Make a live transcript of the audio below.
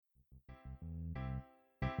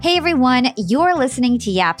Hey everyone, you're listening to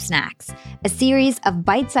Yap Snacks, a series of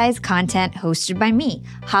bite-sized content hosted by me,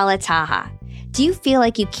 Hala Taha. Do you feel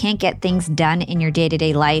like you can't get things done in your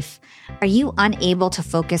day-to-day life? Are you unable to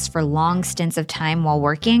focus for long stints of time while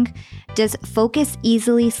working? Does focus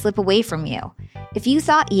easily slip away from you? If you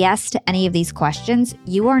thought yes to any of these questions,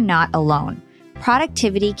 you are not alone.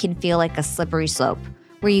 Productivity can feel like a slippery slope,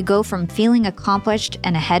 where you go from feeling accomplished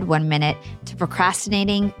and ahead one minute to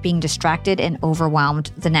procrastinating, being distracted, and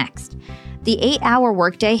overwhelmed the next. The 8-hour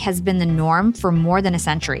workday has been the norm for more than a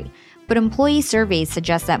century, but employee surveys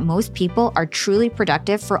suggest that most people are truly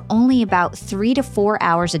productive for only about 3 to 4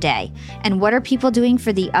 hours a day. And what are people doing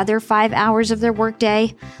for the other 5 hours of their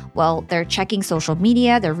workday? Well, they're checking social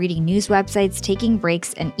media, they're reading news websites, taking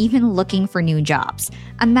breaks, and even looking for new jobs.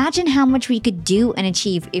 Imagine how much we could do and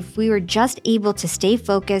achieve if we were just able to stay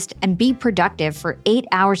focused and be productive for 8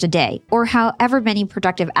 hours a day, or however many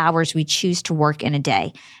productive hours we choose to work in a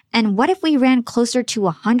day. And what if we ran closer to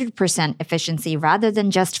 100% efficiency rather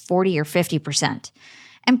than just 40 or 50%?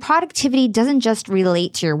 And productivity doesn't just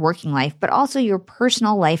relate to your working life, but also your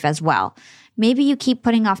personal life as well. Maybe you keep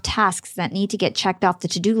putting off tasks that need to get checked off the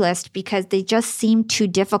to-do list because they just seem too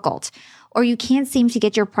difficult, or you can't seem to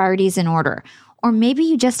get your priorities in order, or maybe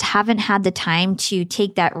you just haven't had the time to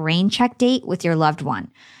take that rain check date with your loved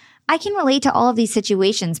one. I can relate to all of these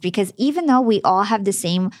situations because even though we all have the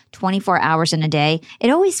same 24 hours in a day, it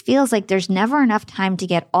always feels like there's never enough time to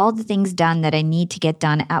get all the things done that I need to get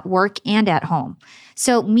done at work and at home.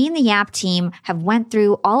 So me and the Yap team have went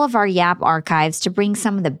through all of our Yap archives to bring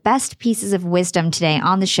some of the best pieces of wisdom today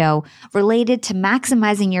on the show related to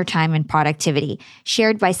maximizing your time and productivity,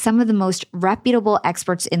 shared by some of the most reputable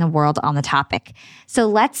experts in the world on the topic. So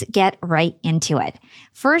let's get right into it.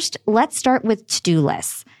 First, let's start with to-do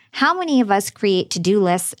lists. How many of us create to-do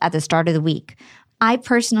lists at the start of the week? I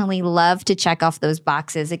personally love to check off those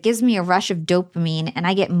boxes. It gives me a rush of dopamine and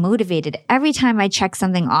I get motivated every time I check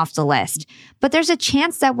something off the list. But there's a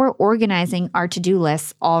chance that we're organizing our to-do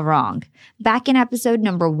lists all wrong. Back in episode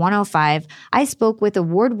number 105, I spoke with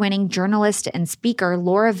award-winning journalist and speaker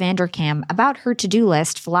Laura Vanderkam about her to-do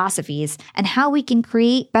list philosophies and how we can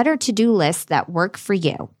create better to-do lists that work for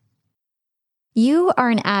you. You are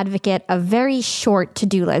an advocate of very short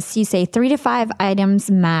to-do lists. You say 3 to 5 items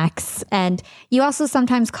max, and you also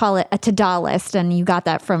sometimes call it a to-do list, and you got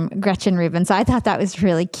that from Gretchen Rubin, so I thought that was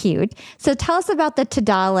really cute. So tell us about the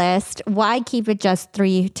to-do list. Why keep it just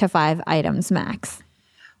 3 to 5 items max?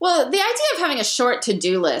 Well, the idea of having a short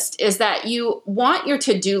to-do list is that you want your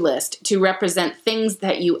to-do list to represent things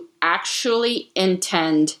that you actually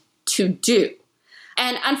intend to do.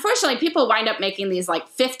 And unfortunately, people wind up making these like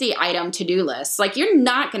 50-item to-do lists. Like you're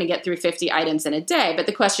not going to get through 50 items in a day. But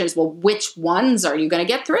the question is, well, which ones are you going to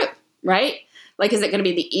get through, right? Like, is it going to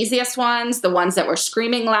be the easiest ones, the ones that were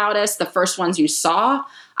screaming loudest, the first ones you saw?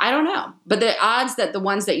 I don't know. But the odds that the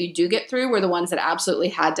ones that you do get through were the ones that absolutely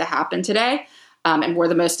had to happen today and were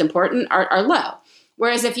the most important are low.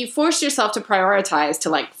 Whereas if you force yourself to prioritize to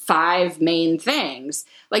like 5 main things,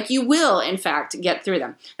 like you will, in fact, get through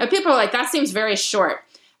them. Now, people are like, that seems very short.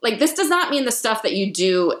 Like, this does not mean the stuff that you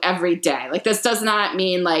do every day. Like, this does not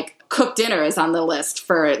mean like cook dinner is on the list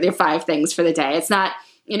for the 5 things for the day. It's not,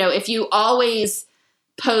 if you always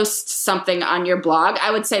post something on your blog, I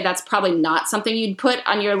would say that's probably not something you'd put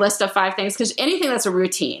on your list of 5 things because anything that's a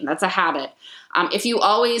routine, that's a habit. If you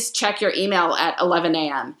always check your email at 11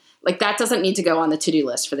 a.m., like that doesn't need to go on the to-do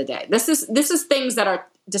list for the day. This is things that are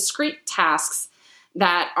discrete tasks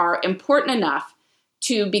that are important enough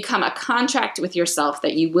to become a contract with yourself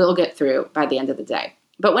that you will get through by the end of the day.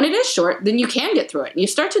 But when it is short, then you can get through it. And you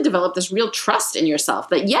start to develop this real trust in yourself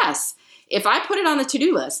that yes, if I put it on the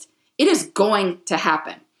to-do list, it is going to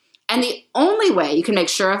happen. And the only way you can make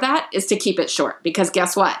sure of that is to keep it short because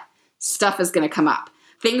guess what? Stuff is going to come up.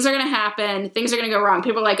 Things are going to happen. Things are going to go wrong.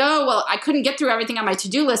 People are like, oh, well, I couldn't get through everything on my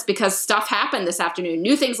to-do list because stuff happened this afternoon.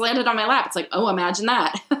 New things landed on my lap. It's like, oh, imagine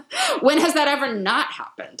that. When has that ever not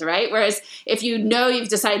happened, right? Whereas if you've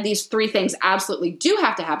decided these 3 things absolutely do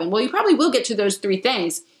have to happen, well, you probably will get to those 3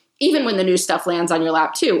 things even when the new stuff lands on your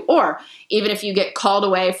lap too. Or even if you get called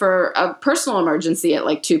away for a personal emergency at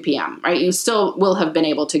like 2 p.m., right? You still will have been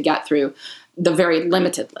able to get through the very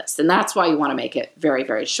limited list. And that's why you want to make it very,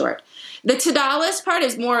 very short. The to-do list part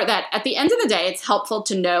is more that at the end of the day, it's helpful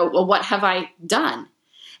to know, well, what have I done?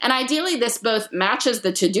 And ideally, this both matches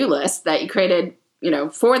the to-do list that you created,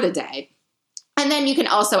 for the day. And then you can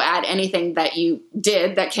also add anything that you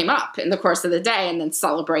did that came up in the course of the day and then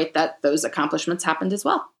celebrate that those accomplishments happened as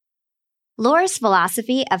well. Laura's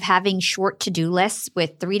philosophy of having short to-do lists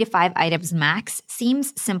with 3 to 5 items max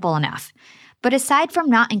seems simple enough. But aside from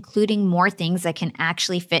not including more things that can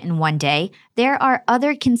actually fit in one day, there are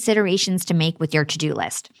other considerations to make with your to-do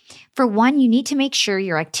list. For one, you need to make sure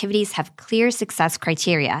your activities have clear success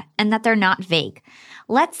criteria and that they're not vague.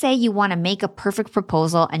 Let's say you want to make a perfect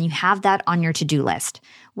proposal and you have that on your to-do list.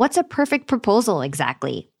 What's a perfect proposal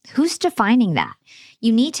exactly? Who's defining that?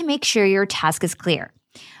 You need to make sure your task is clear.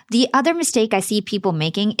 The other mistake I see people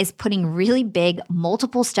making is putting really big,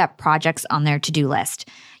 multiple-step projects on their to-do list.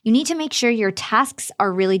 You need to make sure your tasks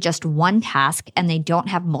are really just one task and they don't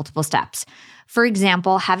have multiple steps. For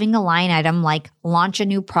example, having a line item like launch a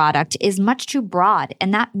new product is much too broad,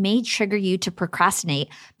 and that may trigger you to procrastinate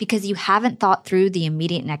because you haven't thought through the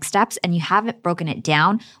immediate next steps and you haven't broken it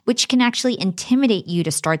down, which can actually intimidate you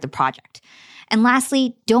to start the project. And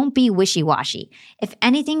lastly, don't be wishy-washy. If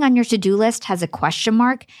anything on your to-do list has a question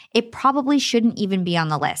mark, it probably shouldn't even be on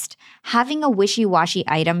the list. Having a wishy-washy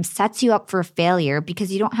item sets you up for failure because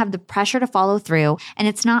you don't have the pressure to follow through and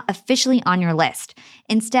it's not officially on your list.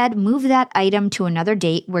 Instead, move that item to another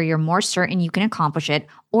date where you're more certain you can accomplish it,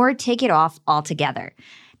 or take it off altogether.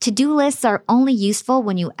 To-do lists are only useful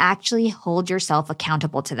when you actually hold yourself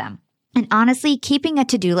accountable to them. And honestly, keeping a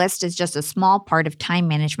to-do list is just a small part of time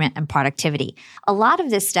management and productivity. A lot of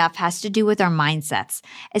this stuff has to do with our mindsets,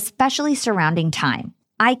 especially surrounding time.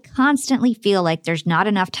 I constantly feel like there's not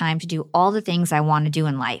enough time to do all the things I want to do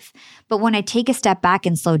in life. But when I take a step back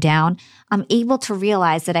and slow down, I'm able to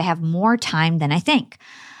realize that I have more time than I think.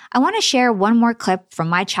 I want to share one more clip from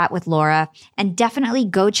my chat with Laura, and definitely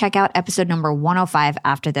go check out episode number 105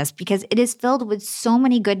 after this because it is filled with so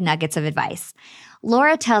many good nuggets of advice.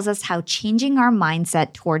 Laura tells us how changing our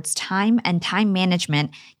mindset towards time and time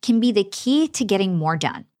management can be the key to getting more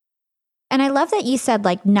done. And I love that you said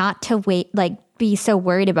not to wait, be so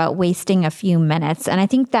worried about wasting a few minutes. And I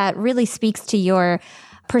think that really speaks to your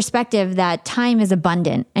perspective that time is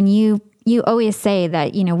abundant. And you always say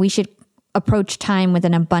that, we should approach time with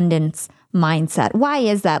an abundance mindset. Why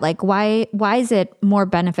is that? Why is it more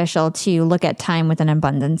beneficial to look at time with an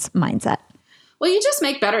abundance mindset? Well, you just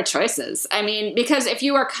make better choices. I mean, because if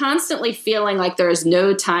you are constantly feeling like there is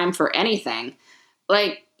no time for anything,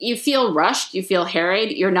 you feel rushed, you feel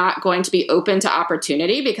harried, you're not going to be open to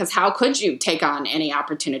opportunity because how could you take on any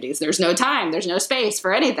opportunities? There's no time, there's no space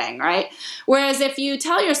for anything, right? Whereas if you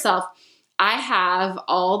tell yourself, I have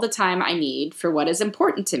all the time I need for what is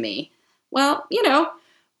important to me, well,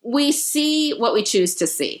 we see what we choose to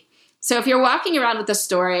see. So if you're walking around with the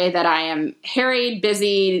story that I am harried,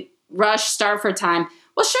 busy, rush, starve for time,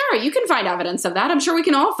 well, sure, you can find evidence of that. I'm sure we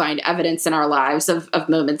can all find evidence in our lives of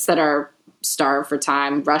moments that are starved for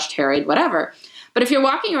time, rushed, harried, whatever. But if you're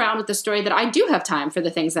walking around with the story that I do have time for the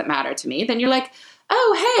things that matter to me, then you're like,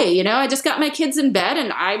 oh, hey, I just got my kids in bed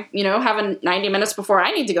and I, have 90 minutes before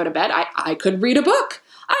I need to go to bed. I could read a book.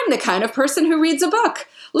 I'm the kind of person who reads a book.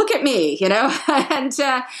 Look at me, and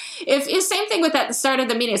if same thing with at the start of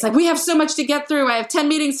the meeting, it's like, we have so much to get through. I have 10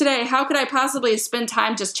 meetings today. How could I possibly spend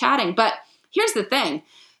time just chatting? But here's the thing.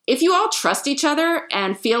 If you all trust each other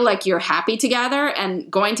and feel like you're happy together and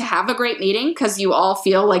going to have a great meeting because you all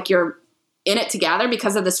feel like you're in it together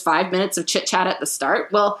because of this 5 minutes of chit chat at the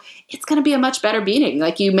start, well, it's going to be a much better meeting.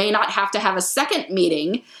 You may not have to have a second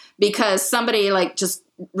meeting because somebody just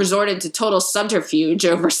resorted to total subterfuge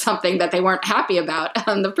over something that they weren't happy about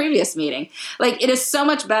on the previous meeting. It is so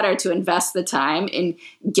much better to invest the time in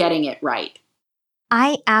getting it right.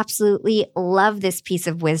 I absolutely love this piece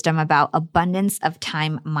of wisdom about abundance of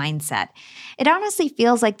time mindset. It honestly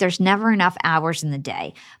feels like there's never enough hours in the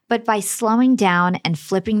day, but by slowing down and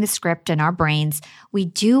flipping the script in our brains, we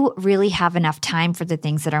do really have enough time for the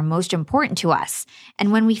things that are most important to us.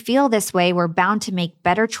 And when we feel this way, we're bound to make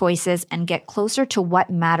better choices and get closer to what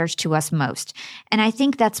matters to us most. And I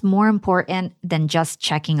think that's more important than just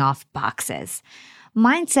checking off boxes.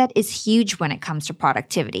 Mindset is huge when it comes to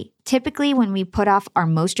productivity. Typically, when we put off our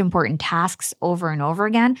most important tasks over and over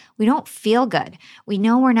again, we don't feel good. We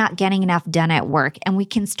know we're not getting enough done at work, and we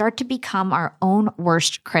can start to become our own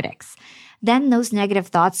worst critics. Then those negative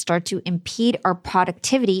thoughts start to impede our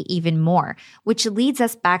productivity even more, which leads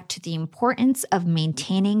us back to the importance of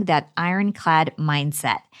maintaining that ironclad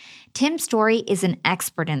mindset. Tim Storey is an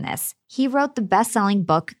expert in this. He wrote the best-selling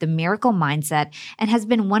book, The Miracle Mindset, and has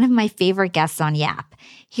been one of my favorite guests on Yap.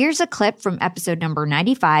 Here's a clip from episode number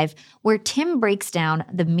 95, where Tim breaks down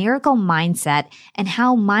the miracle mindset and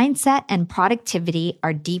how mindset and productivity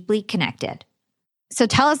are deeply connected. So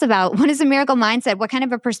tell us about, what is a miracle mindset? What kind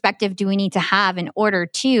of a perspective do we need to have in order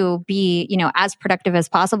to be, as productive as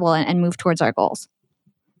possible and move towards our goals?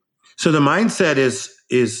 So the mindset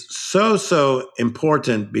is so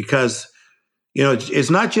important because, it's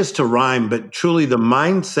not just to rhyme, but truly the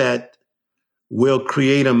mindset will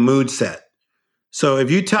create a mood set. So if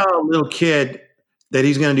you tell a little kid that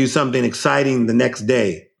he's going to do something exciting the next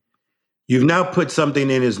day, you've now put something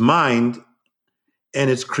in his mind and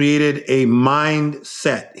it's created a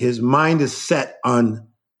mindset. His mind is set on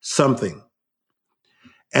something.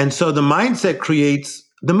 And so the mindset creates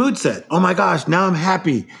the mood set. Oh my gosh, now I'm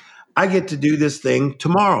happy. I get to do this thing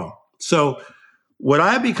tomorrow. So what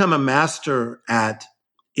I've become a master at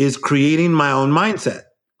is creating my own mindset.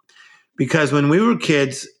 Because when we were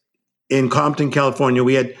kids in Compton, California,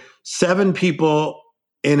 we had 7 people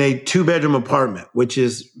in a 2-bedroom apartment, which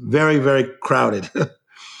is very, very crowded.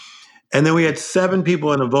 And then we had 7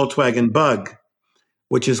 people in a Volkswagen Bug,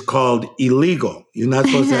 which is called illegal. You're not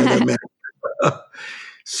supposed to have that many.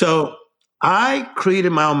 So I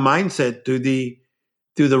created my own mindset through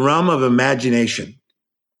the realm of imagination.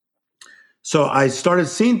 So I started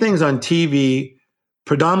seeing things on TV,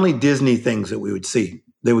 predominantly Disney things that we would see.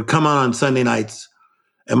 They would come on Sunday nights,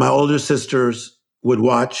 and my older sisters would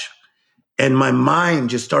watch, and my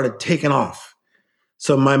mind just started taking off.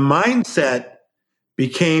 So my mindset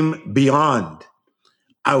became beyond.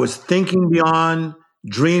 I was thinking beyond,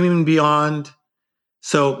 dreaming beyond.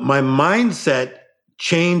 So my mindset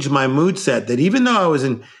changed my mood set, that even though I was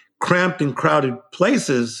in cramped and crowded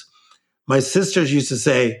places, my sisters used to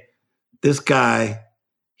say, this guy,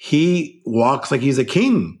 he walks like he's a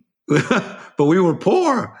king. But we were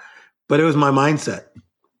poor, but it was my mindset.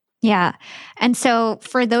 Yeah. And so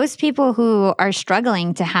for those people who are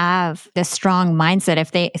struggling to have this strong mindset,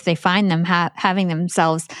 if they find them having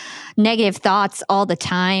themselves negative thoughts all the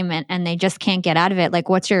time and they just can't get out of it, like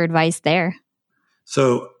what's your advice there?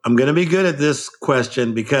 So I'm going to be good at this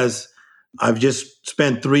question because I've just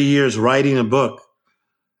spent 3 years writing a book,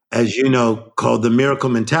 as you know, called The Miracle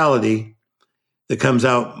Mentality, that comes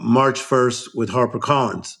out March 1st with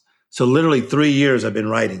HarperCollins. So literally 3 years I've been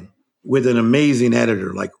writing with an amazing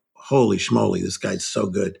editor. Like, holy schmoly, this guy's so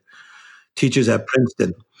good. Teaches at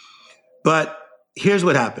Princeton. But here's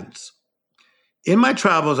what happens. In my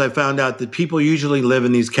travels, I found out that people usually live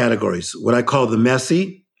in these categories, what I call the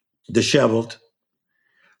messy, disheveled,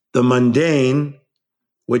 the mundane,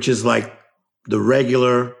 which is like the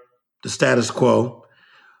regular, the status quo,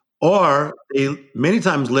 or they many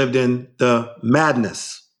times lived in the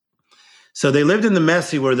madness. So they lived in the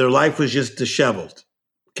messy where their life was just disheveled,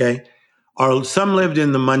 okay? Or some lived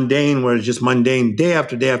in the mundane where it's just mundane day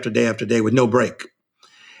after day after day after day with no break.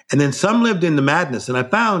 And then some lived in the madness. And I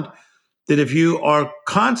found that if you are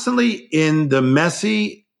constantly in the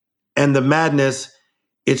messy and the madness,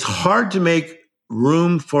 it's hard to make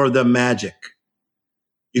room for the magic.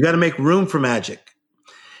 You got to make room for magic.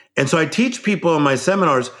 And so I teach people in my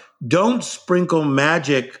seminars, don't sprinkle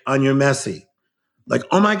magic on your messy. Like,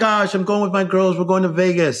 oh my gosh, I'm going with my girls, we're going to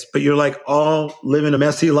Vegas. But you're like all living a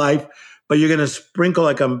messy life, but you're going to sprinkle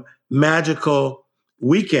like a magical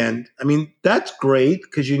weekend. I mean, that's great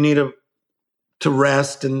because you need to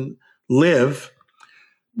rest and live.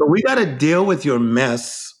 But we got to deal with your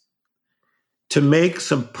mess to make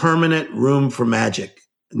some permanent room for magic.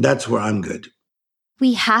 And that's where I'm good.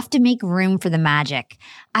 We have to make room for the magic.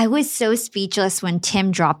 I was so speechless when Tim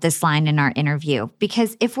dropped this line in our interview,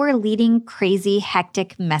 because if we're leading crazy,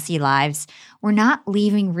 hectic, messy lives, we're not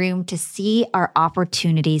leaving room to see our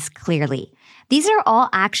opportunities clearly. These are all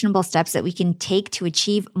actionable steps that we can take to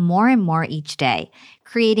achieve more and more each day,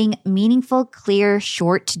 creating meaningful, clear,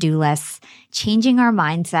 short to-do lists, changing our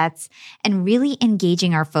mindsets, and really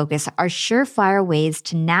engaging our focus are surefire ways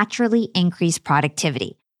to naturally increase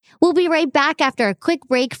productivity. We'll be right back after a quick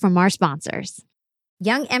break from our sponsors.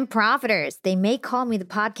 Young and profiters, they may call me the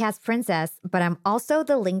podcast princess, but I'm also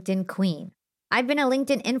the LinkedIn queen. I've been a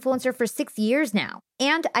LinkedIn influencer for 6 years now,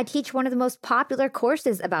 and I teach one of the most popular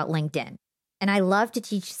courses about LinkedIn. And I love to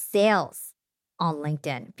teach sales on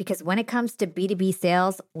LinkedIn because when it comes to B2B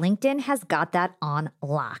sales, LinkedIn has got that on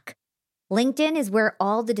lock. LinkedIn is where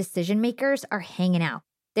all the decision makers are hanging out.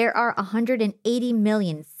 There are 180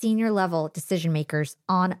 million senior level decision makers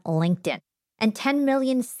on LinkedIn and 10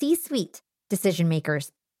 million C-suite decision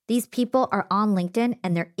makers. These people are on LinkedIn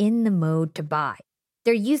and they're in the mode to buy.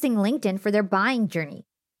 They're using LinkedIn for their buying journey,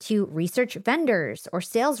 to research vendors or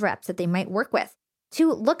sales reps that they might work with,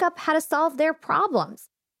 to look up how to solve their problems,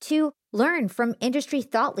 to learn from industry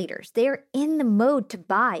thought leaders. They're in the mode to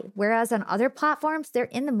buy, whereas on other platforms, they're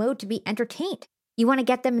in the mode to be entertained. You want to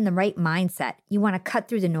get them in the right mindset. You want to cut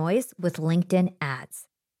through the noise with LinkedIn ads.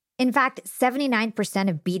 In fact, 79%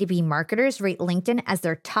 of B2B marketers rate LinkedIn as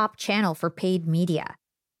their top channel for paid media.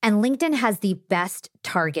 And LinkedIn has the best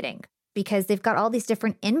targeting because they've got all these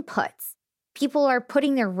different inputs. People are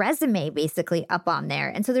putting their resume basically up on there.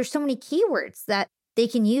 And so there's so many keywords that they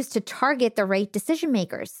can use to target the right decision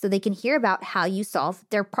makers so they can hear about how you solve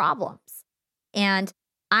their problems. And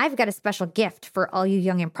I've got a special gift for all you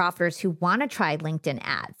young and profiters who want to try LinkedIn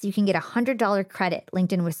ads. You can get a $100 credit.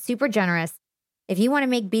 LinkedIn was super generous. If you want to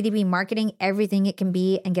make B2B marketing everything it can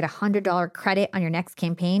be and get a $100 credit on your next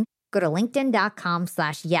campaign, go to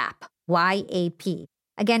linkedin.com/YAP, Y-A-P.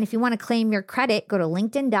 Again, if you want to claim your credit, go to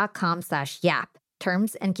linkedin.com/YAP.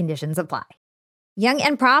 Terms and conditions apply. Young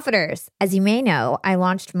and profiters, as you may know, I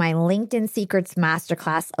launched my LinkedIn Secrets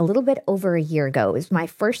Masterclass a little bit over a year ago. It was my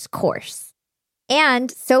first course.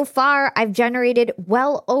 And so far, I've generated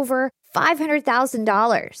well over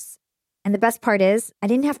 $500,000. And the best part is, I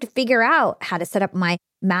didn't have to figure out how to set up my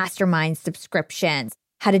mastermind subscriptions,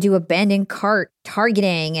 how to do abandoned cart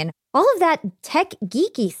targeting, and all of that tech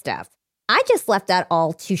geeky stuff. I just left that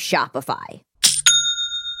all to Shopify.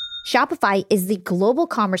 Shopify is the global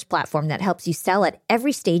commerce platform that helps you sell at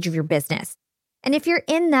every stage of your business. And if you're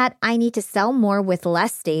in that I need to sell more with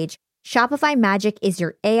less stage, Shopify Magic is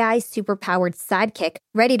your AI superpowered sidekick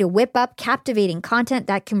ready to whip up captivating content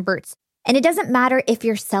that converts. And it doesn't matter if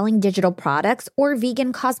you're selling digital products or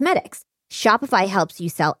vegan cosmetics. Shopify helps you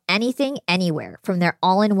sell anything, anywhere, from their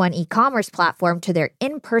all-in-one e-commerce platform to their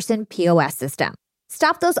in-person POS system.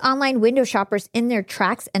 Stop those online window shoppers in their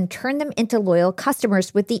tracks and turn them into loyal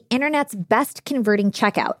customers with the internet's best converting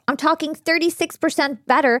checkout. I'm talking 36%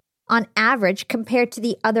 better on average compared to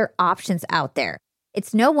the other options out there.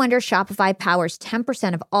 It's no wonder Shopify powers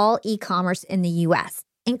 10% of all e-commerce in the US,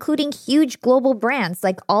 including huge global brands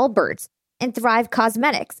like Allbirds and Thrive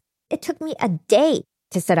Cosmetics. It took me a day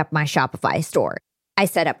to set up my Shopify store. I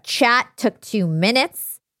set up chat, took 2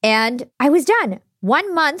 minutes, and I was done.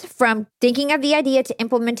 1 month from thinking of the idea to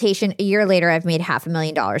implementation, a year later, I've made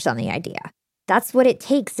 $500,000 on the idea. That's what it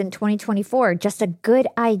takes in 2024, just a good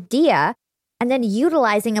idea, and then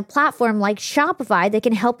utilizing a platform like Shopify that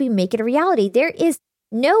can help you make it a reality. There is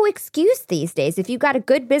no excuse these days. If you've got a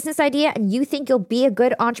good business idea and you think you'll be a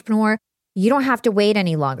good entrepreneur, you don't have to wait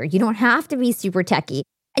any longer. You don't have to be super techie,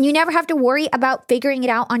 and you never have to worry about figuring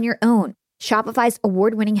it out on your own. Shopify's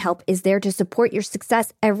award-winning help is there to support your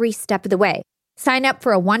success every step of the way. Sign up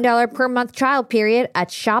for a $1 per month trial period at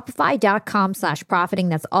shopify.com/profiting.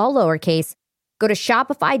 That's all lowercase. Go to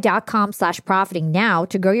shopify.com/profiting now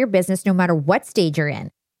to grow your business no matter what stage you're in.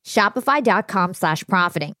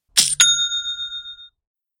 Shopify.com/profiting.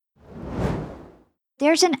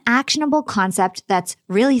 There's an actionable concept that's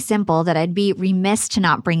really simple that I'd be remiss to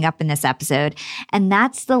not bring up in this episode, and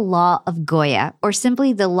that's the law of Goya, or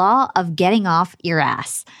simply the law of getting off your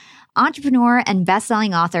ass. Entrepreneur and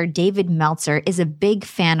best-selling author David Meltzer is a big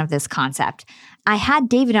fan of this concept. I had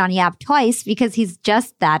David on Yap twice because he's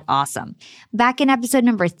just that awesome. Back in episode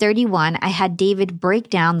number 31, I had David break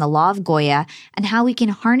down the law of Goya and how we can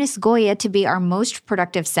harness Goya to be our most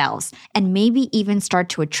productive selves and maybe even start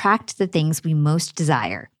to attract the things we most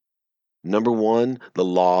desire. Number one, the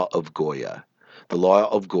law of Goya. The law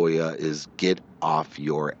of Goya is get off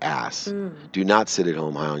your ass. Do not sit at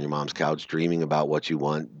home high on your mom's couch dreaming about what you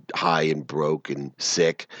want, high and broke and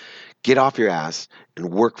sick. Get off your ass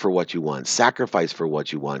and work for what you want. Sacrifice for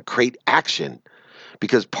what you want. Create action,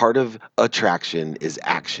 because part of attraction is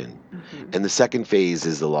action. And the second phase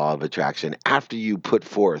is the law of attraction. After you put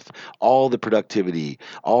forth all the productivity,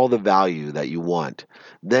 all the value that you want,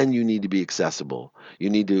 then you need to be accessible. You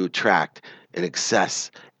need to attract and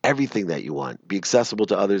access everything that you want. Be accessible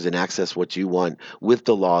to others and access what you want with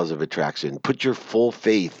the laws of attraction. Put your full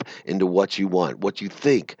faith into what you want, what you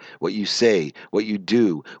think, what you say, what you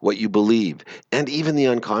do, what you believe, and even the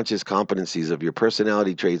unconscious competencies of your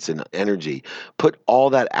personality traits and energy. Put all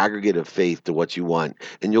that aggregate of faith to what you want,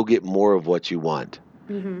 and you'll get more of what you want.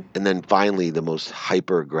 And then finally, the most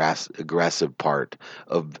hyper-aggressive part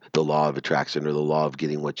of the law of attraction, or the law of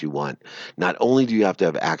getting what you want. Not only do you have to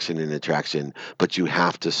have action and attraction, but you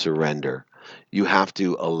have to surrender. You have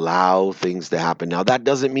to allow things to happen. Now, that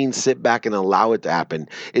doesn't mean sit back and allow it to happen.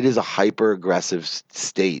 It is a hyper-aggressive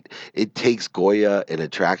state. It takes Goya and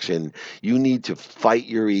attraction. You need to fight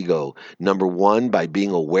your ego, number one, by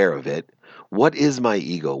being aware of it. What is my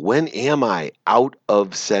ego? When am I out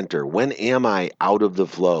of center? When am I out of the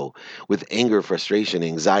flow with anger, frustration,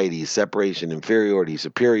 anxiety, separation, inferiority,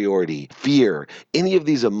 superiority, fear, any of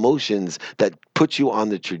these emotions that put you on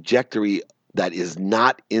the trajectory that is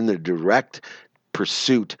not in the direct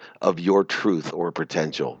pursuit of your truth or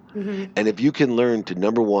potential? And if you can learn to,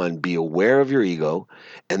 number one, be aware of your ego,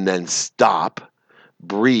 and then stop,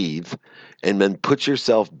 breathe, and then put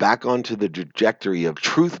yourself back onto the trajectory of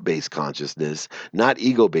truth-based consciousness, not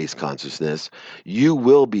ego-based consciousness, you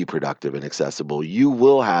will be productive and accessible. You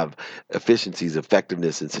will have efficiencies,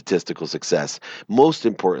 effectiveness, and statistical success. Most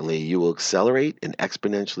importantly, you will accelerate and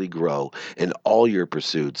exponentially grow in all your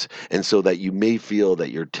pursuits. And so that you may feel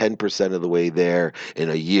that you're 10% of the way there in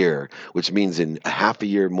a year, which means in a half a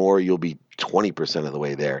year more, you'll be 20% of the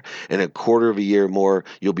way there. In a quarter of a year more,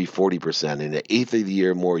 you'll be 40%. In an eighth of the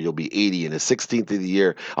year more, you'll be 80. In a 16th of the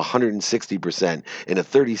year, 160%. In a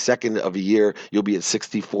 32nd of a year, you'll be at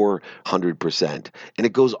 6,400%. And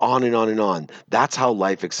it goes on and on and on. That's how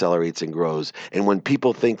life accelerates and grows. And when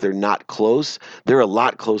people think they're not close, they're a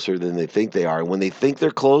lot closer than they think they are. And when they think they're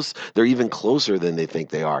close, they're even closer than they think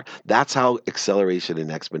they are. That's how acceleration and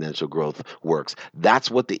exponential growth works. That's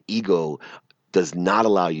what the ego does not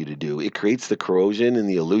allow you to do. It creates the corrosion and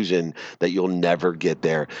the illusion that you'll never get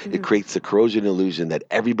there. It creates the corrosion illusion that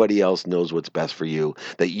everybody else knows what's best for you,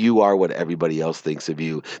 that you are what everybody else thinks of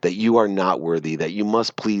you, that you are not worthy, that you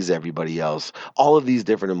must please everybody else. All of these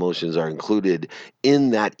different emotions are included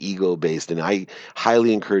in that ego-based, and I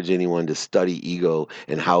highly encourage anyone to study ego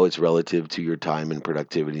and how it's relative to your time and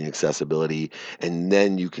productivity and accessibility, and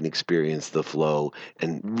then you can experience the flow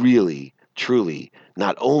and really truly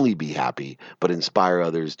not only be happy, but inspire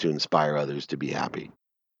others to be happy.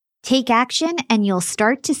 Take action and you'll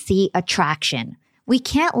start to see attraction. We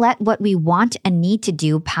can't let what we want and need to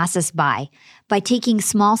do pass us by. By taking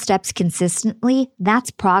small steps consistently,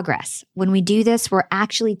 that's progress. When we do this, we're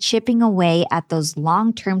actually chipping away at those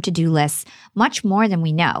long-term to-do lists much more than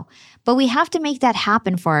we know. But we have to make that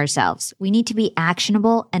happen for ourselves. We need to be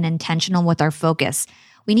actionable and intentional with our focus.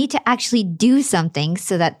 We need to actually do something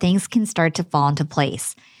so that things can start to fall into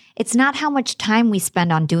place. It's not how much time we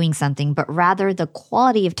spend on doing something, but rather the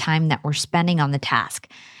quality of time that we're spending on the task.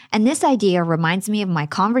 And this idea reminds me of my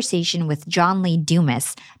conversation with John Lee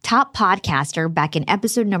Dumas, top podcaster, back in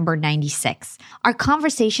episode number 96. Our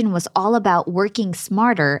conversation was all about working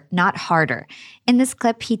smarter, not harder. In this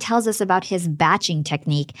clip, he tells us about his batching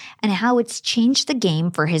technique and how it's changed the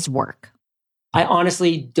game for his work. I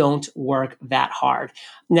honestly don't work that hard.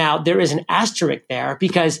 Now, there is an asterisk there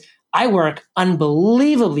because I work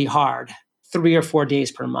unbelievably hard 3 or 4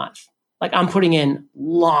 days per month. Like I'm putting in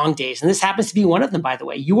long days. And this happens to be one of them, by the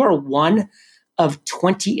way. You are one of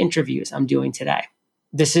 20 interviews I'm doing today.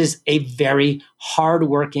 This is a very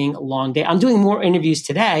hardworking, long day. I'm doing more interviews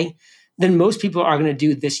today than most people are going to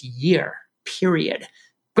do this year, period.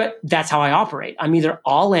 But that's how I operate. I'm either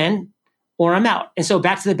all in or I'm out. And so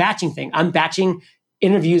back to the batching thing. I'm batching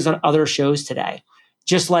interviews on other shows today.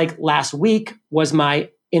 Just like last week was my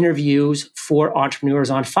interviews for Entrepreneurs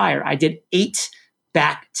on Fire. I did 8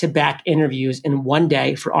 back-to-back interviews in one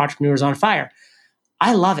day for Entrepreneurs on Fire.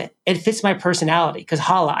 I love it. It fits my personality because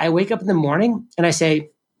Hala, I wake up in the morning and I say,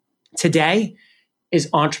 today is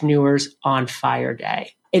Entrepreneurs on Fire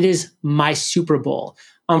Day. It is my Super Bowl.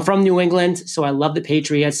 I'm from New England, so I love the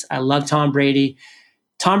Patriots. I love Tom Brady.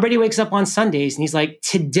 Tom Brady wakes up on Sundays and he's like,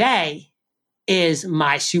 today is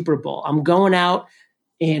my Super Bowl. I'm going out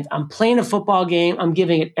and I'm playing a football game. I'm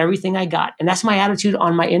giving it everything I got. And that's my attitude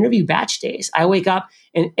on my interview batch days. I wake up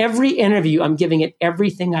and every interview, I'm giving it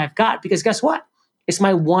everything I've got because guess what? It's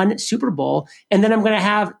my one Super Bowl. And then I'm going to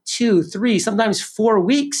have 2, 3, sometimes 4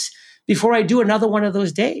 weeks before I do another one of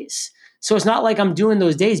those days. So it's not like I'm doing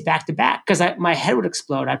those days back to back because my head would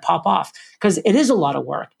explode. I'd pop off because it is a lot of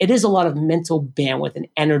work. It is a lot of mental bandwidth and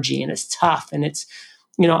energy, and it's tough. And it's,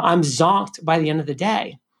 I'm zonked by the end of the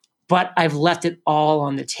day, but I've left it all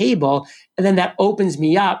on the table. And then that opens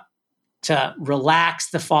me up to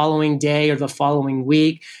relax the following day or the following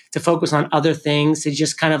week, to focus on other things, to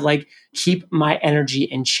just kind of like keep my energy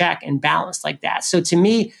in check and balanced like that. So to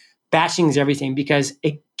me, batching is everything because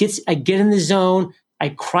I get in the zone. I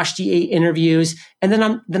crush the 8 interviews, and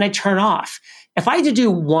then I turn off. If I had to do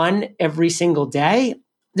one every single day,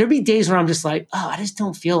 there'd be days where I'm just like, oh, I just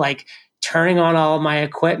don't feel like turning on all of my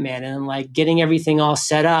equipment and like getting everything all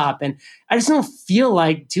set up. And I just don't feel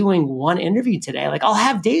like doing one interview today. Like I'll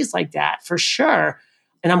have days like that for sure.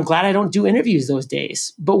 And I'm glad I don't do interviews those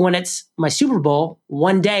days. But when it's my Super Bowl,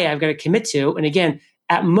 one day I've got to commit to, and again,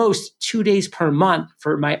 at most 2 days per month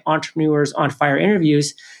for my Entrepreneurs on Fire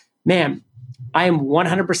interviews, man, I am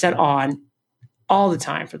 100% on all the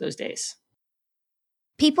time for those days.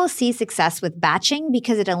 People see success with batching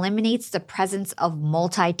because it eliminates the presence of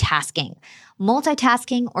multitasking.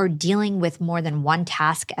 Multitasking, or dealing with more than one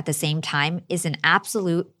task at the same time, is an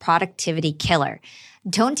absolute productivity killer.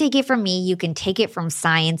 Don't take it from me, you can take it from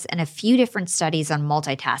science and a few different studies on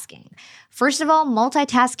multitasking. First of all,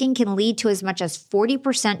 multitasking can lead to as much as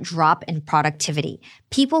 40% drop in productivity.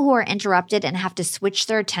 People who are interrupted and have to switch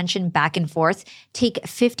their attention back and forth take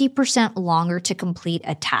 50% longer to complete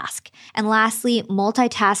a task. And lastly,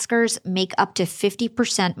 multitaskers make up to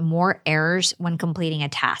 50% more errors when completing a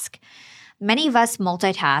task. Many of us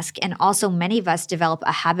multitask, and also many of us develop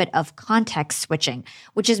a habit of context switching,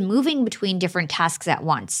 which is moving between different tasks at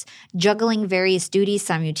once, juggling various duties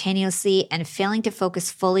simultaneously, and failing to focus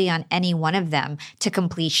fully on any one of them to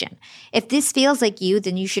completion. If this feels like you,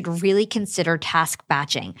 then you should really consider task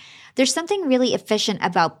batching. There's something really efficient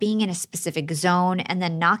about being in a specific zone and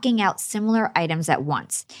then knocking out similar items at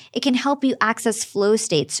once. It can help you access flow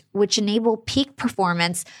states, which enable peak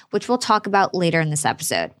performance, which we'll talk about later in this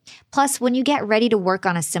episode. Plus, when you get ready to work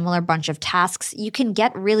on a similar bunch of tasks, you can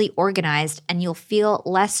get really organized and you'll feel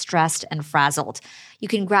less stressed and frazzled. You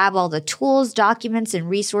can grab all the tools, documents, and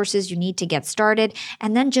resources you need to get started,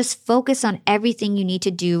 and then just focus on everything you need to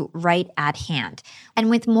do right at hand. And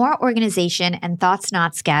with more organization and thoughts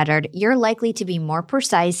not scattered, you're likely to be more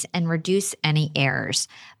precise and reduce any errors.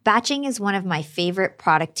 Batching is one of my favorite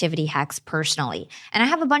productivity hacks personally, and I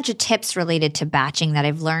have a bunch of tips related to batching that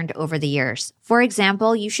I've learned over the years. For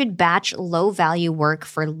example, you should batch low-value work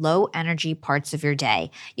for low-energy parts of your day.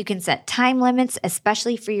 You can set time limits,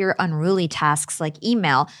 especially for your unruly tasks like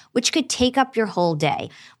email, which could take up your whole day.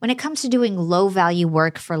 When it comes to doing low-value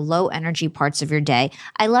work for low-energy parts of your day,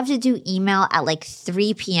 I love to do email at like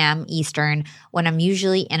 3 p.m. Eastern when I'm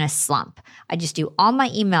usually in a slump. I just do all my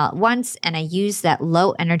email at once, and I use that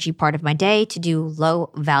low-energy part of my day to do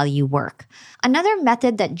low-value work. Another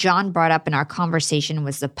method that John brought up in our conversation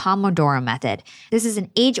was the Pomodoro method. This is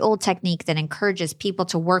an age-old technique that encourages people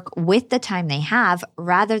to work with the time they have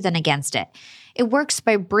rather than against it. It works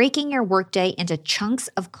by breaking your workday into chunks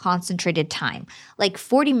of concentrated time, like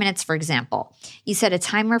 40 minutes, for example. You set a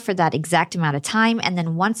timer for that exact amount of time, and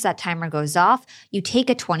then once that timer goes off, you take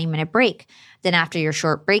a 20-minute break. Then after your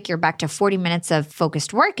short break, you're back to 40 minutes of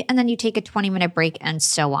focused work, and then you take a 20-minute break, and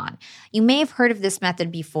so on. You may have heard of this method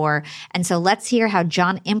before, and so let's hear how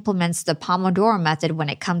John implements the Pomodoro method when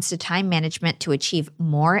it comes to time management to achieve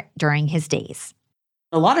more during his days.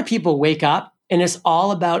 A lot of people wake up and it's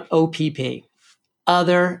all about OPP,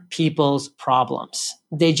 other people's problems.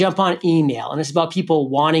 They jump on email and it's about people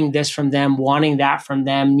wanting this from them, wanting that from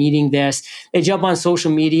them, needing this. They jump on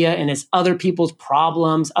social media and it's other people's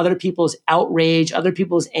problems, other people's outrage, other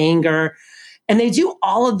people's anger. And they do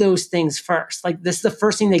all of those things first. Like this is the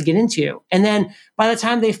first thing they get into. And then by the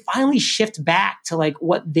time they finally shift back to like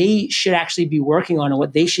what they should actually be working on and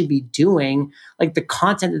what they should be doing, like the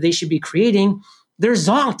content that they should be creating, they're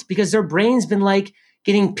zonked because their brain's been like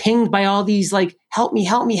getting pinged by all these like, help me,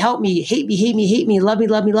 help me, help me, hate me, hate me, hate me, love me,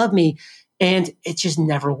 love me, love me. And it just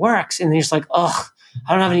never works. And they're just like, oh,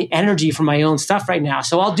 I don't have any energy for my own stuff right now.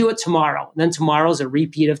 So I'll do it tomorrow. And then tomorrow is a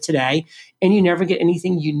repeat of today. And you never get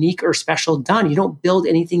anything unique or special done. You don't build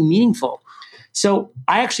anything meaningful. So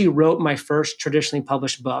I actually wrote my first traditionally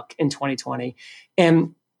published book in 2020.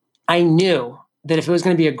 And I knew that if it was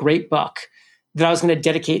going to be a great book, that I was going to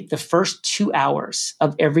dedicate the first 2 hours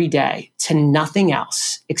of every day to nothing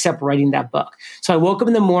else except writing that book. So I woke up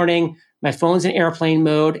in the morning, my phone's in airplane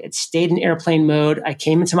mode. It stayed in airplane mode. I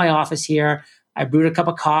came into my office here. I brewed a cup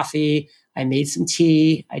of coffee. I made some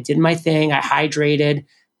tea. I did my thing. I hydrated.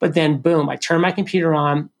 But then boom, I turned my computer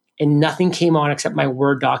on and nothing came on except my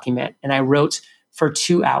Word document. And I wrote for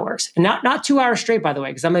 2 hours. And not 2 hours straight, by the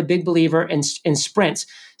way, because I'm a big believer in sprints.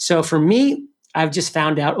 So for me, I've just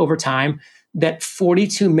found out over time that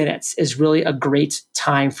 42 minutes is really a great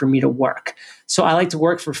time for me to work. So I like to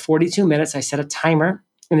work for 42 minutes. I set a timer,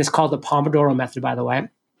 and it's called the Pomodoro method, by the way.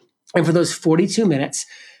 And for those 42 minutes,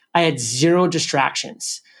 I had zero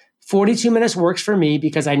distractions. 42 minutes works for me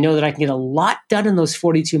because I know that I can get a lot done in those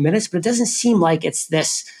 42 minutes, but it doesn't seem like it's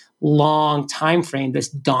this long time frame, this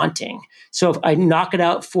daunting. So if I knock it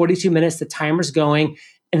out 42 minutes, the timer's going,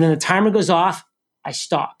 and then the timer goes off, I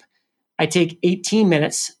stop. I take 18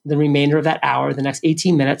 minutes, the remainder of that hour, the next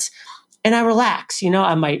 18 minutes, and I relax.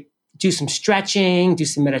 I might do some stretching, do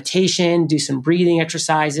some meditation, do some breathing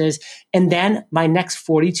exercises, and then my next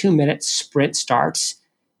 42-minute sprint starts,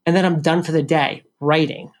 and then I'm done for the day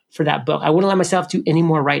writing for that book. I wouldn't let myself do any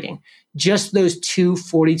more writing. Just those 2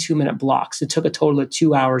 42-minute blocks. It took a total of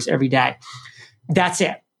 2 hours every day. That's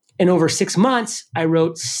it. And over 6 months, I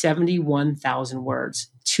wrote 71,000 words.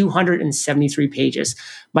 273 pages.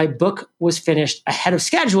 My book was finished ahead of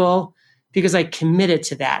schedule because I committed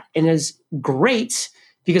to that. And it's great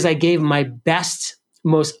because I gave my best,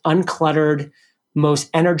 most uncluttered, most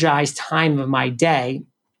energized time of my day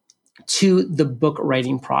to the book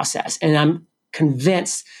writing process. And I'm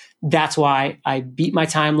convinced That's why I beat my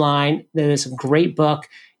timeline. Then it's a great book,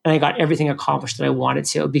 and I got everything accomplished that I wanted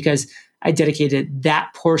to because I dedicated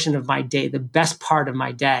that portion of my day, the best part of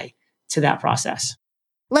my day, to that process.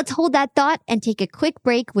 Let's hold that thought and take a quick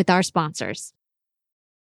break with our sponsors.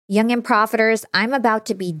 Young and Profiters, I'm about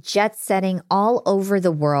to be jet setting all over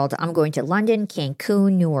the world. I'm going to London,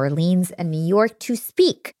 Cancun, New Orleans, and New York to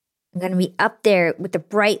speak. I'm going to be up there with the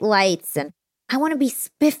bright lights, and I want to be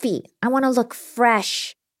spiffy. I want to look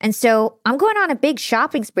fresh. And so I'm going on a big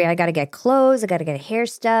shopping spree. I got to get clothes. I got to get hair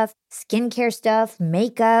stuff, skincare stuff,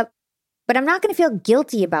 makeup. But I'm not going to feel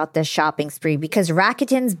guilty about this shopping spree because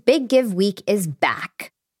Rakuten's Big Give Week is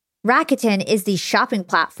back. Rakuten is the shopping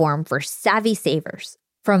platform for savvy savers.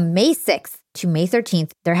 From May 6th to May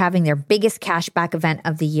 13th, they're having their biggest cashback event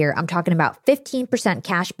of the year. I'm talking about 15%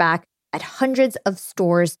 cashback at hundreds of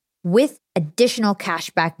stores with additional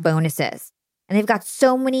cashback bonuses. And they've got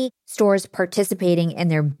so many stores participating in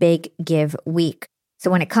their Big Give Week.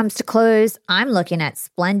 So when it comes to clothes, I'm looking at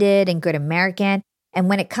Splendid and Good American. And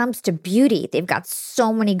when it comes to beauty, they've got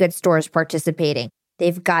so many good stores participating.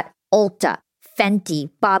 They've got Ulta, Fenty,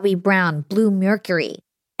 Bobbi Brown, Blue Mercury,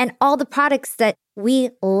 and all the products that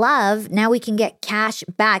we love. Now we can get cash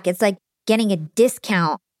back. It's like getting a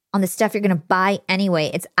discount on the stuff you're going to buy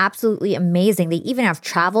anyway. It's absolutely amazing. They even have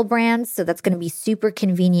travel brands, so that's going to be super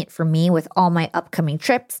convenient for me with all my upcoming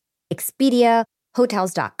trips. Expedia,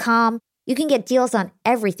 Hotels.com. You can get deals on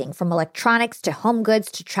everything from electronics to home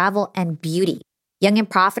goods to travel and beauty. Young and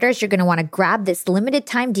Profiters, you're going to want to grab this limited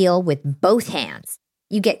time deal with both hands.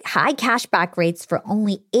 You get high cashback rates for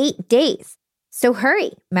only 8 days. So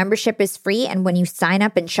hurry. Membership is free, and when you sign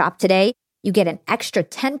up and shop today, you get an extra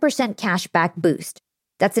 10% cashback boost.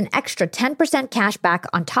 That's an extra 10% cashback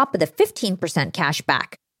on top of the 15%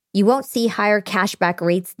 cashback. You won't see higher cashback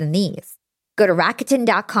rates than these. Go to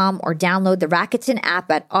Rakuten.com or download the Rakuten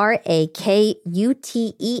app at Rakuten.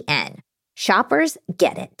 Shoppers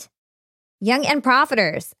get it. Young and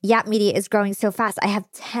Profiters. Yap Media is growing so fast. I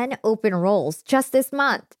have 10 open roles just this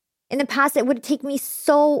month. In the past, it would take me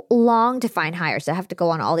so long to find hires. I have to go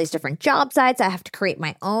on all these different job sites. I have to create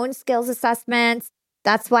my own skills assessments.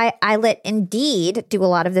 That's why I let Indeed do a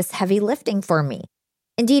lot of this heavy lifting for me.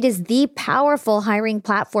 Indeed is the powerful hiring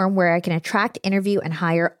platform where I can attract, interview, and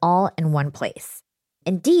hire all in one place.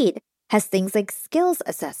 Indeed has things like skills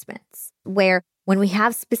assessments, where when we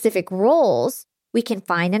have specific roles, we can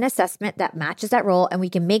find an assessment that matches that role and we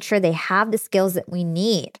can make sure they have the skills that we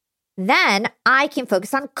need. Then I can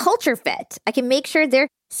focus on culture fit. I can make sure they're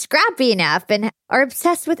scrappy enough and are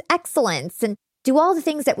obsessed with excellence and do all the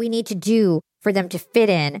things that we need to do for them to fit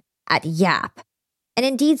in at Yap. And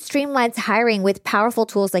Indeed streamlines hiring with powerful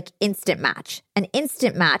tools like Instant Match. An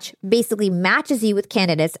Instant Match basically matches you with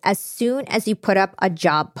candidates as soon as you put up a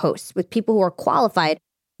job post with people who are qualified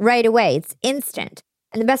right away. It's instant.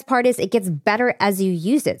 And the best part is it gets better as you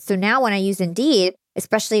use it. So now when I use Indeed,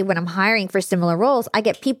 especially when I'm hiring for similar roles, I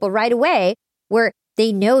get people right away where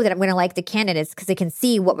they know that I'm going to like the candidates because they can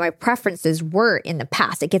see what my preferences were in the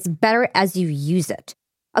past. It gets better as you use it.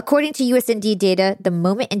 According to US Indeed data, the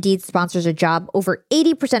moment Indeed sponsors a job, over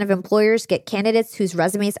 80% of employers get candidates whose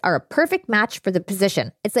resumes are a perfect match for the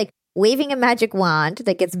position. It's like waving a magic wand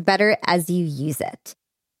that gets better as you use it.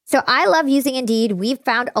 So I love using Indeed. We've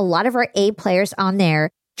found a lot of our A players on there.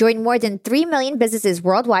 Join more than 3 million businesses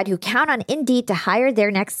worldwide who count on Indeed to hire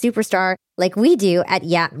their next superstar like we do at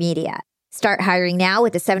Yap Media. Start hiring now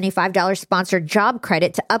with a $75 sponsored job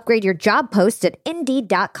credit to upgrade your job post at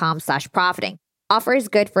Indeed.com/profiting. Offer is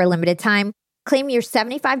good for a limited time. Claim your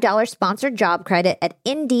 $75 sponsored job credit at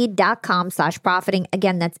Indeed.com/profiting.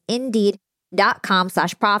 Again, that's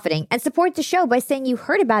Indeed.com/profiting. And support the show by saying you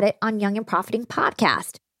heard about it on Young and Profiting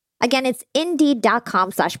Podcast. Again, it's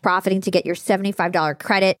Indeed.com/profiting to get your $75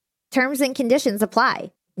 credit. Terms and conditions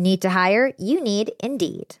apply. Need to hire? You need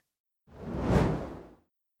Indeed.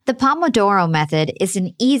 The Pomodoro Method is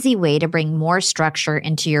an easy way to bring more structure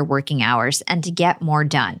into your working hours and to get more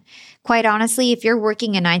done. Quite honestly, if you're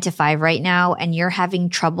working a 9 to 5 right now and you're having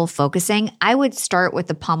trouble focusing, I would start with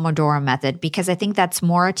the Pomodoro Method because I think that's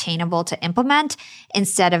more attainable to implement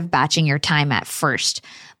instead of batching your time at first.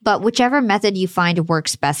 But whichever method you find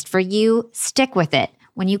works best for you, stick with it.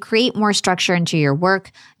 When you create more structure into your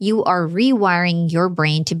work, you are rewiring your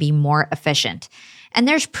brain to be more efficient. And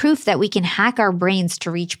there's proof that we can hack our brains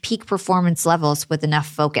to reach peak performance levels with enough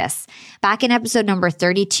focus. Back in episode number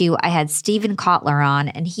 32, I had Steven Kotler on,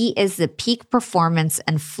 and he is the peak performance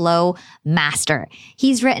and flow master.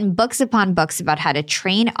 He's written books upon books about how to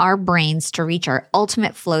train our brains to reach our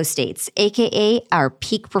ultimate flow states, aka our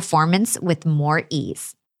peak performance with more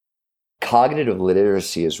ease. Cognitive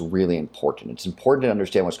literacy is really important. It's important to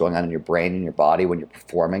understand what's going on in your brain and your body when you're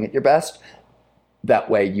performing at your best. That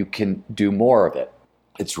way you can do more of it.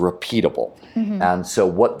 It's repeatable. And so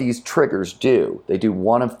what these triggers do, they do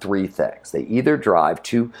one of three things. They either drive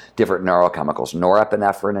two different neurochemicals,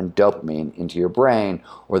 norepinephrine and dopamine, into your brain,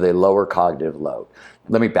 or they lower cognitive load.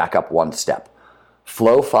 Let me back up one step.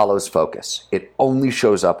 Flow follows focus. It only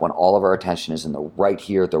shows up when all of our attention is in the right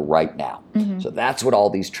here, the right now. So that's what all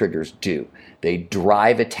these triggers do. They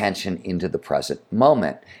drive attention into the present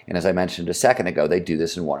moment. And as I mentioned a second ago, they do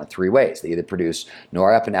this in one of three ways. They either produce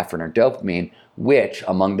norepinephrine or dopamine, which,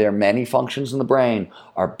 among their many functions in the brain,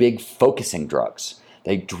 are big focusing drugs.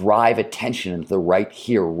 They drive attention into the right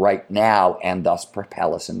here, right now, and thus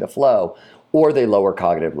propel us into flow. Or they lower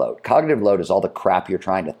cognitive load. Cognitive load is all the crap you're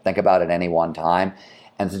trying to think about at any one time.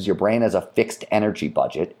 And since your brain has a fixed energy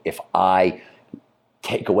budget, if I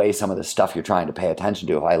take away some of the stuff you're trying to pay attention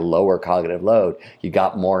to, if I lower cognitive load, you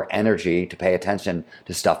got more energy to pay attention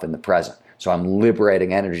to stuff in the present. So I'm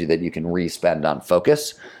liberating energy that you can re-spend on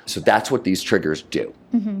focus. So that's what these triggers do.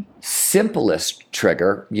 Simplest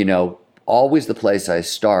trigger, always the place I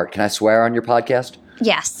start. Can I swear on your podcast?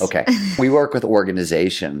 Yes. Okay. We work with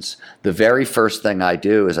organizations. The very first thing I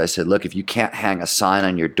do is I said, look, if you can't hang a sign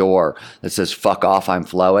on your door that says, fuck off, I'm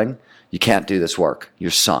flowing, you can't do this work. You're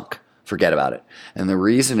sunk. Forget about it. And the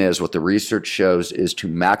reason is, what the research shows is, to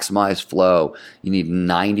maximize flow, you need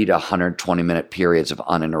 90 to 120 minute periods of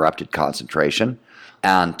uninterrupted concentration.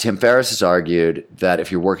 And Tim Ferriss has argued that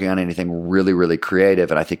if you're working on anything really, really creative,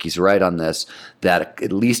 and I think he's right on this, that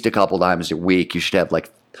at least a couple times a week, you should have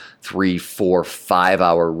like 3, 4, 5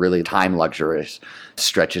 hour really time luxurious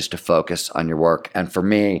stretches to focus on your work. And for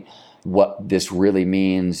me, what this really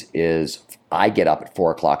means is I get up at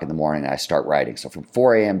 4 o'clock in the morning and I start writing. So from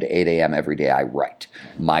 4 a.m. to 8 a.m. every day I write.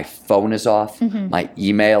 My phone is off. My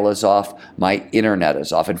email is off. My internet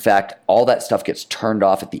is off. In fact, all that stuff gets turned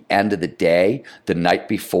off at the end of the day, the night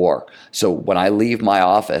before. So when I leave my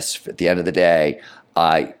office at the end of the day,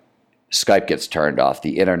 Skype gets turned off,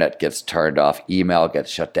 the internet gets turned off, email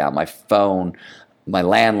gets shut down, my phone, my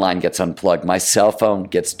landline gets unplugged, my cell phone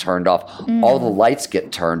gets turned off, all the lights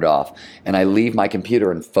get turned off, and I leave my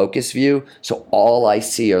computer in focus view, so all I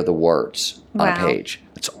see are the words on a page.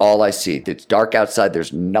 That's all I see. It's dark outside,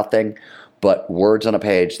 there's nothing but words on a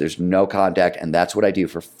page, there's no contact, and that's what I do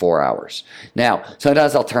for 4 hours. Now,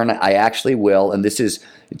 sometimes I actually will, and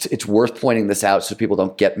it's worth pointing this out so people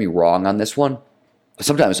don't get me wrong on this one.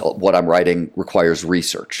 Sometimes what I'm writing requires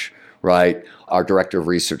research, right? Our director of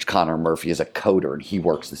research, Connor Murphy, is a coder, and he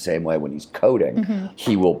works the same way when he's coding.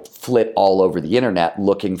 He will flit all over the internet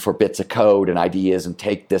looking for bits of code and ideas and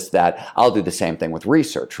take this, that. I'll do the same thing with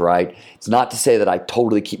research, right? It's not to say that I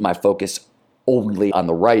totally keep my focus only on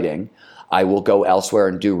the writing. I will go elsewhere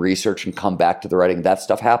and do research and come back to the writing. That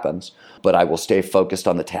stuff happens, but I will stay focused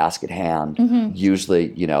on the task at hand,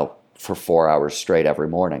 usually, for 4 hours straight every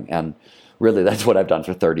morning. And really, that's what I've done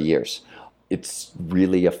for 30 years. It's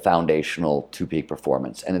really a foundational to peak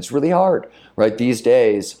performance. And it's really hard, right? These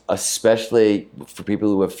days, especially for people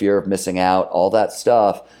who have fear of missing out, all that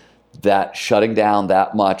stuff, that shutting down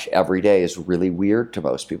that much every day is really weird to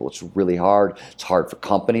most people. It's really hard. It's hard for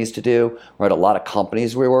companies to do, right? A lot of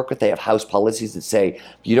companies we work with, they have house policies that say, if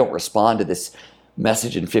you don't respond to this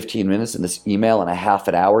message in 15 minutes and this email in a half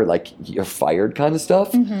an hour, like, you're fired kind of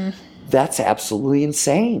stuff. That's absolutely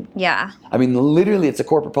insane. Yeah. I mean, literally, it's a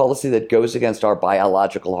corporate policy that goes against our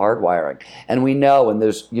biological hardwiring. And we know, and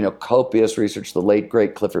there's, copious research, the late,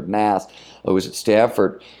 great Clifford Nass, who was at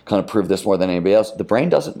Stanford, kind of proved this more than anybody else. The brain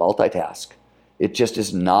doesn't multitask. It just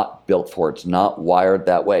is not built for it. It's not wired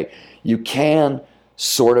that way. You can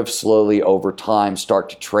sort of slowly over time start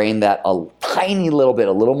to train that a tiny little bit,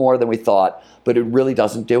 a little more than we thought, but it really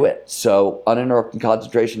doesn't do it. So uninterrupted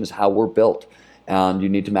concentration is how we're built. And you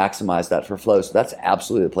need to maximize that for flow. So that's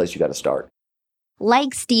absolutely the place you got to start.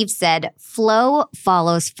 Like Steve said, flow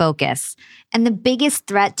follows focus. And the biggest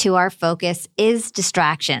threat to our focus is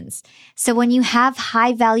distractions. So when you have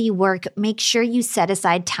high value work, make sure you set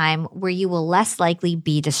aside time where you will less likely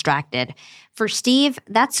be distracted. For Steve,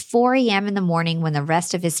 that's 4 a.m. in the morning when the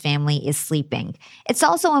rest of his family is sleeping. It's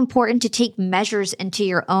also important to take measures into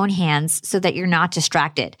your own hands so that you're not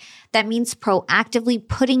distracted. That means proactively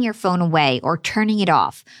putting your phone away or turning it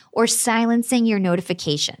off or silencing your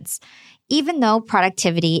notifications. Even though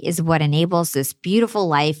productivity is what enables this beautiful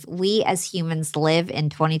life we as humans live in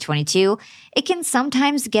 2022, it can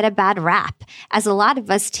sometimes get a bad rap, as a lot of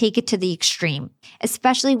us take it to the extreme,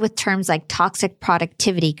 especially with terms like toxic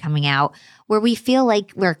productivity coming out, where we feel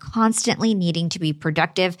like we're constantly needing to be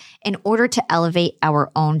productive in order to elevate our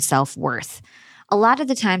own self-worth. A lot of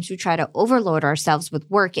the times we try to overload ourselves with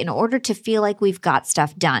work in order to feel like we've got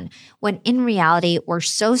stuff done, when in reality, we're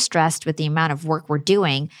so stressed with the amount of work we're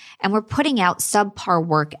doing and we're putting out subpar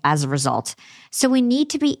work as a result. So we need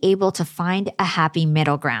to be able to find a happy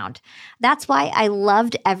middle ground. That's why I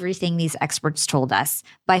loved everything these experts told us.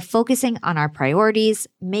 By focusing on our priorities,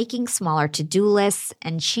 making smaller to-do lists,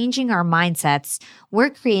 and changing our mindsets, we're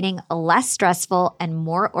creating a less stressful and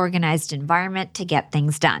more organized environment to get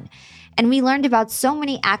things done. And we learned about so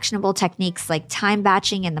many actionable techniques like time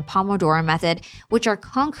batching and the Pomodoro method, which are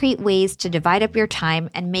concrete ways to divide up your time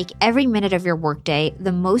and make every minute of your workday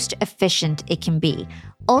the most efficient it can be,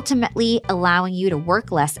 ultimately allowing you to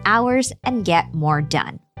work less hours and get more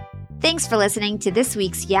done. Thanks for listening to this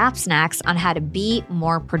week's Yap Snacks on how to be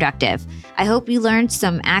more productive. I hope you learned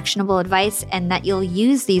some actionable advice and that you'll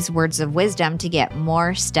use these words of wisdom to get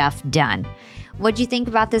more stuff done. What'd you think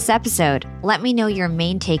about this episode? Let me know your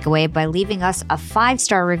main takeaway by leaving us a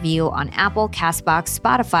 5-star review on Apple, CastBox,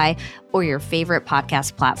 Spotify, or your favorite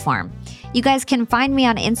podcast platform. You guys can find me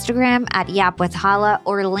on Instagram at Yap with Hala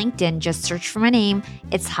or LinkedIn. Just search for my name.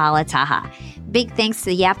 It's Hala Taha. Big thanks to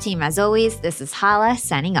the Yap team as always. This is Hala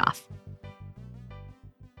signing off.